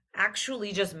not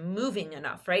actually just moving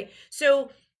enough, right?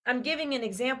 So I'm giving an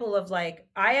example of like,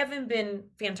 I haven't been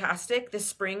fantastic this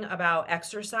spring about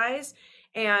exercise.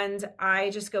 And I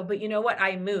just go, but you know what?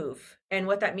 I move. And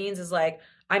what that means is like,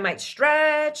 I might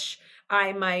stretch.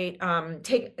 I might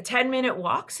take 10-minute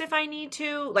walks if I need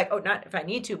to, like, oh, not if I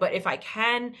need to, but if I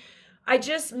can. I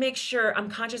just make sure I'm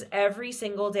conscious every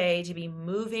single day to be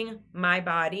moving my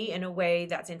body in a way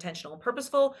that's intentional and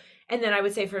purposeful. And then I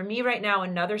would say for me right now,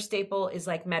 another staple is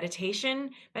like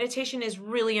meditation. Meditation is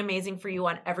really amazing for you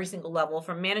on every single level,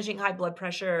 from managing high blood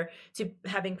pressure to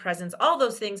having presence, all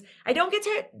those things. I don't get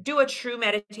to do a true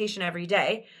meditation every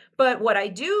day, but what I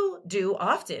do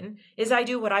often is I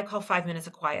do what I call 5 minutes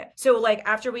of quiet. So like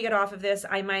after we get off of this,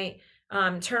 I might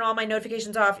turn all my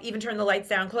notifications off, even turn the lights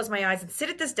down, close my eyes, and sit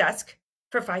at this desk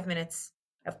for 5 minutes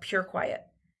of pure quiet.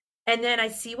 And then I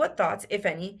see what thoughts, if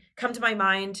any, come to my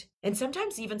mind. And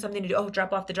sometimes even something to do,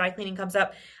 drop off the dry cleaning comes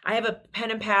up. I have a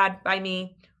pen and pad by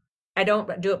me. I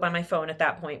don't do it by my phone at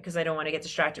that point because I don't want to get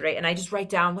distracted, right? And I just write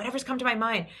down whatever's come to my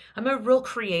mind. I'm a real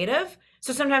creative.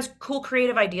 So sometimes cool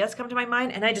creative ideas come to my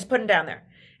mind and I just put them down there.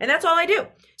 And that's all I do.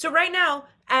 So right now,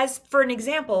 as for an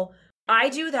example, I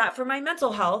do that for my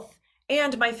mental health.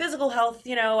 And my physical health,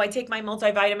 I take my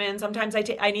multivitamins. Sometimes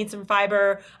I need some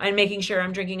fiber. I'm making sure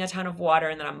I'm drinking a ton of water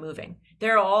and that I'm moving.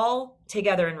 They're all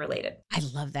together and related. I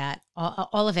love that.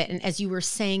 All of it. And as you were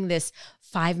saying this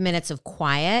 5 minutes of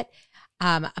quiet,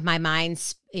 my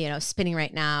mind's, spinning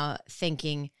right now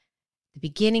thinking the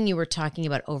beginning you were talking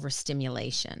about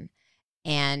overstimulation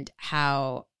and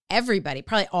how everybody,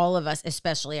 probably all of us,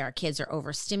 especially our kids, are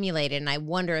overstimulated. And I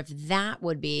wonder if that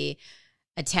would be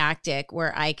a tactic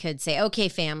where I could say, okay,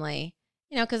 family,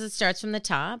 because it starts from the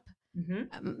top.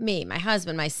 Mm-hmm. Me, my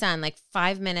husband, my son, like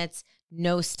 5 minutes,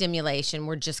 no stimulation.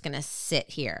 We're just going to sit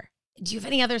here. Do you have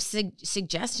any other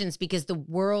suggestions? Because the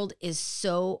world is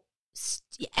so,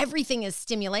 everything is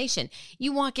stimulation.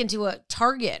 You walk into a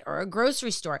Target or a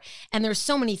grocery store and there's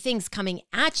so many things coming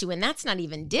at you, and that's not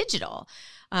even digital.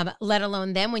 Let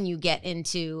alone then when you get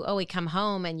into, we come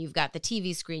home and you've got the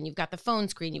TV screen, you've got the phone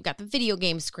screen, you've got the video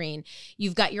game screen,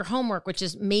 you've got your homework, which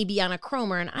is maybe on a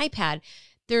Chrome or an iPad.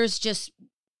 There's just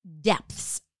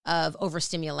depths of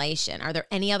overstimulation. Are there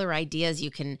any other ideas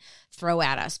you can throw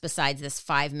at us besides this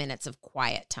 5 minutes of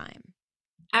quiet time?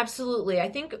 Absolutely. I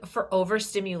think for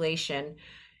overstimulation,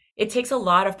 it takes a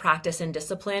lot of practice and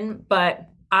discipline, but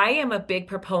I am a big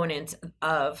proponent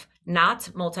of not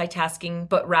multitasking,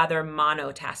 but rather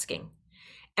monotasking.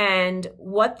 And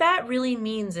what that really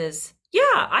means is,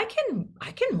 I can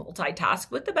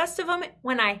multitask with the best of them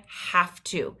when I have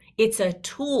to. It's a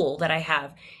tool that I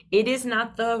have. It is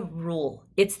not the rule.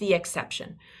 It's the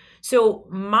exception. So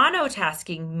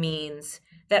monotasking means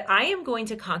that I am going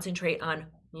to concentrate on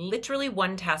literally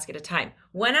one task at a time.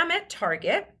 When I'm at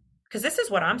Target, because this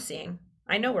is what I'm seeing.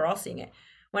 I know we're all seeing it.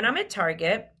 When I'm at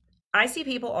Target, I see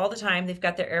people all the time. They've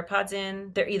got their AirPods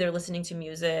in. They're either listening to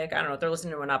music. I don't know if they're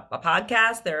listening to a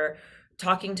podcast. They're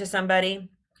talking to somebody.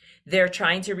 They're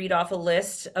trying to read off a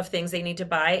list of things they need to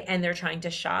buy, and they're trying to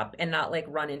shop and not like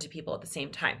run into people at the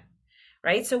same time,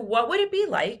 right? So what would it be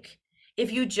like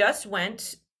if you just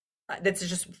went, that's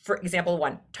just for example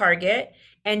one, Target,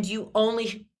 and you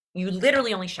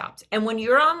literally only shopped. And when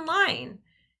you're online,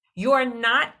 you are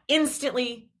not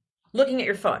instantly looking at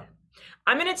your phone.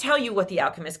 I'm going to tell you what the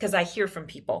outcome is because I hear from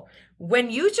people.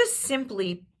 When you just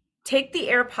simply take the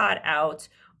AirPod out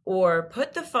or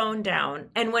put the phone down,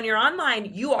 and when you're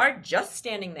online, you are just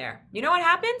standing there. You know what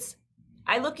happens?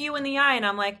 I look you in the eye and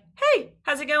I'm like, hey,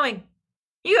 how's it going?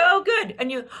 You go, oh, good.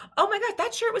 And you, oh my God,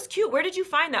 that shirt was cute. Where did you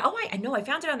find that? Oh, I know. I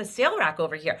found it on the sale rack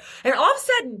over here. And all of a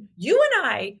sudden, you and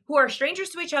I, who are strangers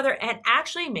to each other and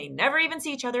actually may never even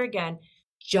see each other again,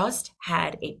 just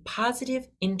had a positive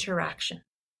interaction.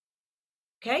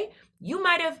 Okay? You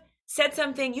might have said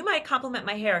something. You might compliment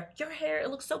my hair. Your hair, it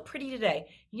looks so pretty today.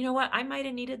 You know what? I might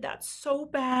have needed that so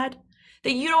bad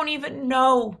that you don't even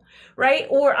know, right?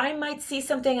 Or I might see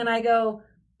something and I go,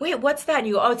 wait, what's that? And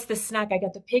you go, oh, it's this snack. I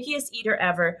got the pickiest eater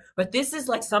ever, but this is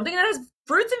like something that has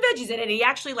fruits and veggies in it. And he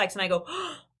actually likes. And I go,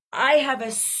 oh, I have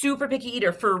a super picky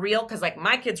eater for real. Cause like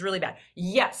my kid's really bad.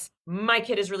 Yes, my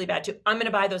kid is really bad too. I'm going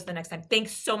to buy those the next time.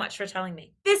 Thanks so much for telling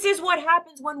me. This is what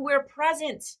happens when we're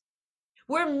present.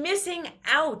 We're missing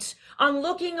out on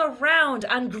looking around,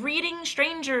 on greeting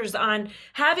strangers, on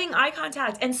having eye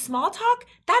contact and small talk.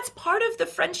 That's part of the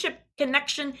friendship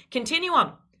connection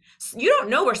continuum. You don't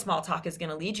know where small talk is going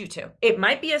to lead you to. It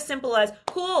might be as simple as,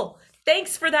 cool,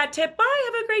 thanks for that tip. Bye,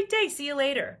 have a great day. See you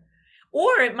later.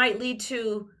 Or it might lead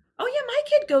to, oh yeah, my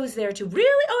kid goes there too.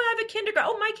 Really? Oh, I have a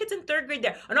kindergarten. Oh, my kid's in 3rd grade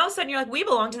there. And all of a sudden you're like, we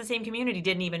belong to the same community.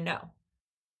 Didn't even know.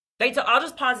 Right, so I'll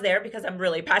just pause there because I'm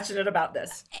really passionate about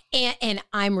this. And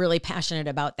I'm really passionate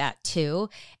about that too.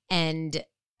 And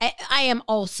I am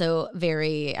also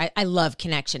I love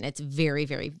connection. It's very,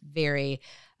 very, very,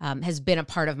 has been a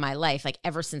part of my life, like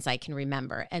ever since I can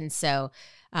remember. And so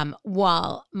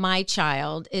while my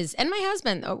child is, and my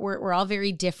husband, we're all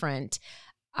very different,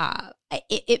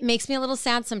 it makes me a little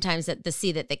sad sometimes to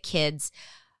see that the kids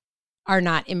are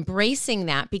not embracing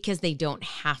that because they don't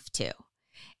have to.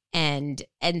 And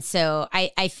so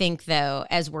I think, though,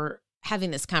 as we're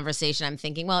having this conversation, I'm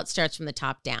thinking, well, it starts from the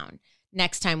top down.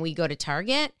 Next time we go to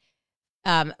Target,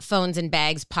 phones and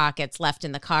bags, pockets left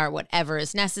in the car, whatever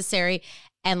is necessary.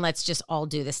 And let's just all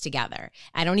do this together.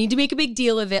 I don't need to make a big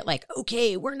deal of it. Like,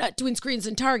 okay, we're not doing screens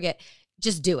in Target.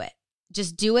 Just do it.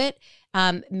 Just do it.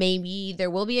 Maybe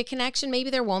there will be a connection. Maybe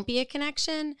there won't be a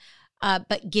connection.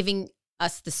 But giving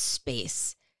us the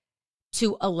space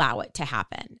to allow it to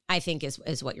happen, I think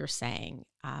is what you're saying.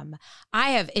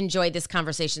 I have enjoyed this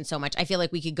conversation so much. I feel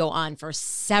like we could go on for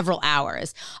several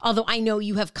hours, although I know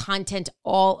you have content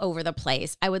all over the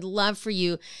place. I would love for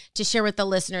you to share with the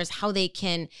listeners how they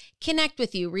can connect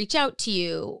with you, reach out to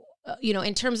you,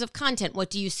 in terms of content. What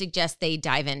do you suggest they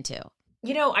dive into?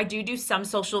 I do some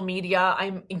social media.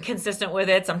 I'm inconsistent with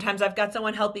it. Sometimes I've got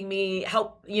someone helping me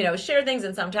share things,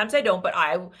 and sometimes I don't, but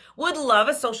I would love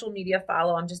a social media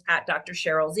follow. I'm just at Dr.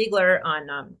 Sheryl Ziegler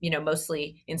on,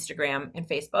 mostly Instagram and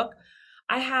Facebook.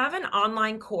 I have an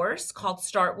online course called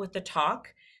Start with the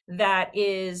Talk that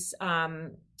is,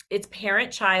 it's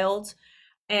parent-child,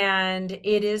 and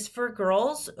it is for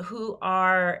girls who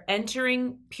are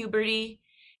entering puberty.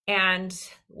 And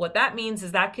what that means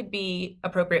is that could be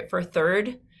appropriate for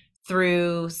 3rd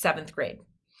through 7th grade.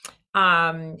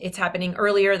 It's happening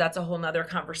earlier. That's a whole nother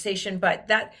conversation, but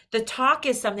the talk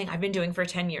is something I've been doing for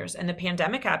 10 years, and the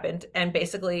pandemic happened. And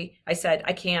basically I said,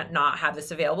 I can't not have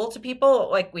this available to people.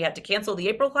 Like, we had to cancel the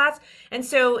April class. And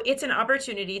so it's an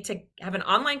opportunity to have an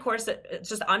online course that's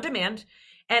just on demand.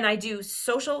 And I do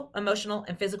social, emotional,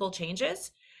 and physical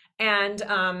changes. And,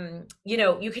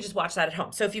 you could just watch that at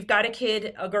home. So if you've got a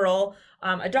kid, a girl,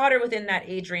 a daughter within that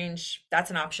age range, that's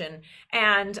an option.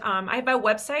 And I have my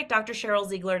website,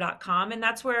 drsherylziegler.com, and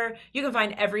that's where you can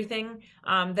find everything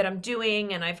that I'm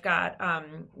doing. And I've got,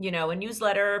 a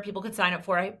newsletter people can sign up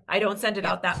for. I don't send it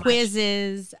out that much.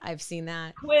 Quizzes, I've seen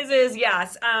that. Quizzes,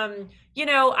 yes.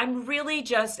 I'm really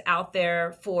just out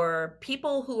there for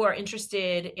people who are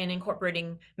interested in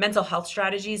incorporating mental health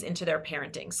strategies into their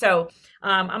parenting. So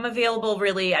I'm available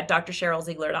really at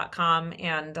drsherylziegler.com,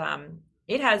 and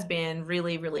it has been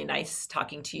really, really nice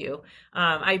talking to you.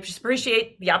 I just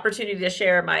appreciate the opportunity to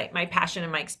share my passion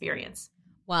and my experience.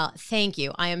 Well, thank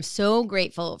you. I am so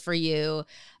grateful for you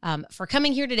for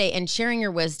coming here today and sharing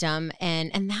your wisdom.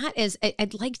 And that is,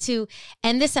 I'd like to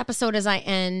end this episode as I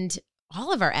end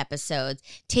all of our episodes,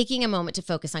 taking a moment to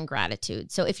focus on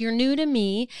gratitude. So if you're new to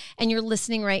me and you're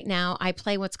listening right now, I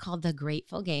play what's called the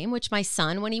Grateful Game, which my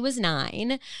son, when he was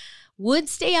 9, would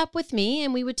stay up with me,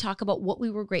 and we would talk about what we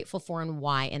were grateful for and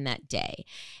why in that day.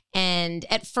 And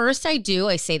at first I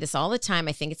say this all the time,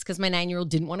 I think it's because my 9-year-old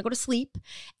didn't want to go to sleep.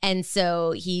 And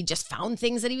so he just found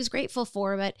things that he was grateful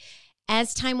for. But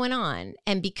as time went on,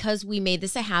 and because we made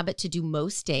this a habit to do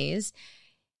most days,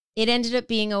 it ended up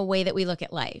being a way that we look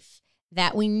at life,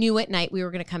 that we knew at night we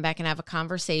were going to come back and have a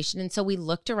conversation. And so we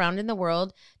looked around in the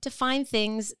world to find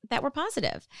things that were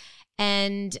positive.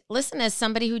 And listen, as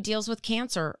somebody who deals with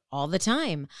cancer all the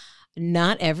time,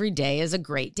 not every day is a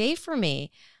great day for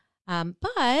me.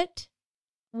 But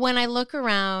when I look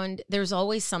around, there's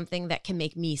always something that can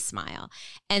make me smile.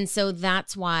 And so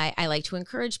that's why I like to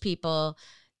encourage people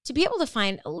to be able to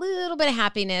find a little bit of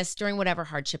happiness during whatever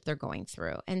hardship they're going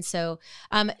through. And so,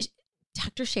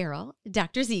 Dr. Sheryl,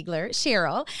 Dr. Ziegler,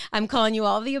 Sheryl, I'm calling you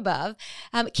all of the above.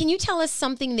 Can you tell us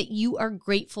something that you are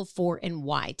grateful for and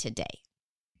why today?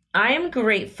 I am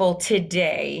grateful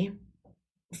today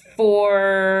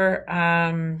for,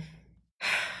 I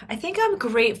think I'm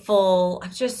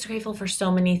just grateful for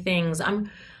so many things. I'm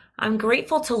I'm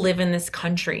grateful to live in this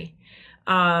country.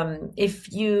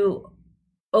 If you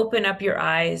open up your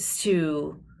eyes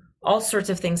to all sorts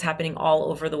of things happening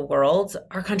all over the world,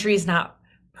 our country is not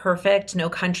perfect. No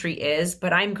country is,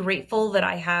 but I'm grateful that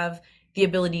I have the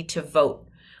ability to vote.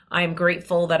 I'm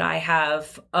grateful that I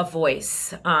have a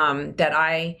voice,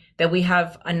 that we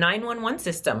have a 911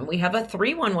 system. We have a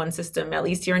 311 system, at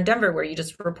least here in Denver, where you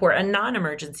just report a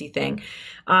non-emergency thing.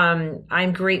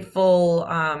 I'm grateful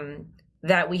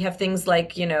that we have things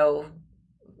like,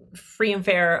 free and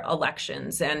fair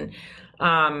elections. And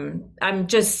I'm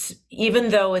just, even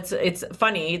though it's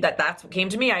funny that that's what came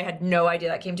to me, I had no idea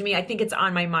that came to me. I think it's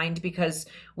on my mind because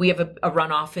we have a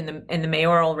runoff in the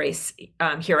mayoral race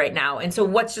here right now. And so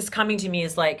what's just coming to me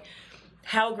is like,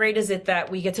 how great is it that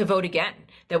we get to vote again,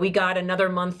 that we got another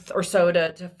month or so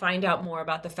to find out more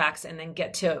about the facts and then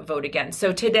get to vote again.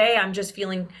 So today I'm just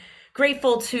feeling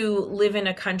grateful to live in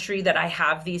a country that I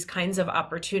have these kinds of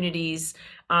opportunities,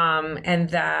 and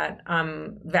that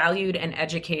I'm valued and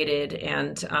educated,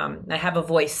 and I have a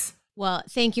voice. Well,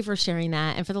 thank you for sharing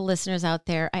that. And for the listeners out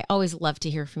there, I always love to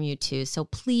hear from you too. So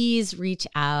please reach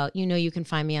out. You can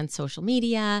find me on social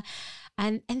media.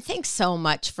 And thanks so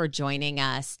much for joining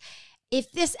us.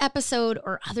 If this episode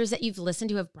or others that you've listened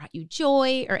to have brought you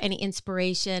joy or any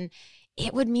inspiration,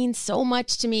 it would mean so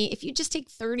much to me if you just take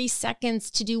 30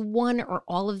 seconds to do one or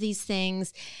all of these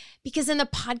things, because in the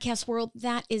podcast world,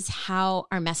 that is how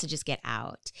our messages get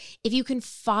out. If you can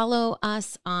follow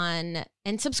us on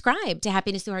and subscribe to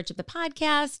Happiness Through Hardship, the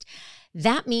podcast,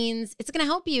 that means it's going to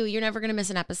help you. You're never going to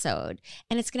miss an episode.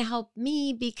 And it's going to help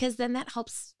me because then that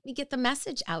helps me get the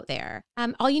message out there.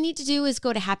 All you need to do is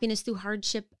go to Happiness Through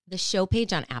Hardship, the show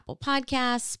page on Apple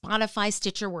Podcasts, Spotify,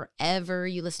 Stitcher, wherever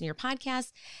you listen to your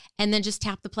podcasts, and then just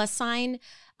tap the plus sign.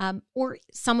 Or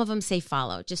some of them say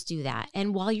follow. Just do that.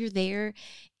 And while you're there,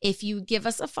 if you give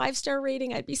us a 5-star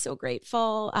rating, I'd be so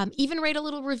grateful. Even write a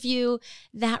little review.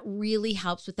 That really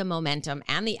helps with the momentum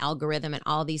and the algorithm and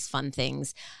all these fun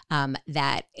things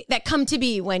that come to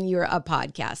be when you're a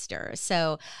podcaster.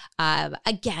 So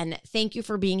again, thank you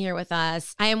for being here with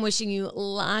us. I am wishing you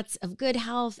lots of good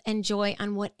health and joy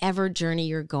on whatever journey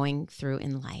you're going through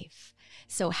in life.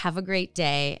 So have a great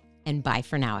day, and bye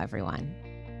for now, everyone.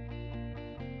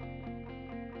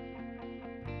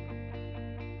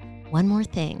 One more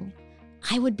thing.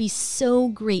 I would be so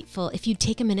grateful if you'd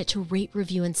take a minute to rate,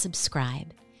 review, and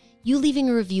subscribe. You leaving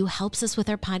a review helps us with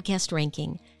our podcast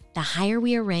ranking. The higher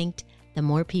we are ranked, the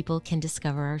more people can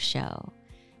discover our show.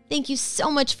 Thank you so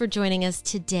much for joining us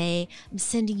today. I'm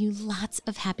sending you lots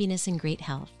of happiness and great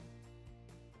health.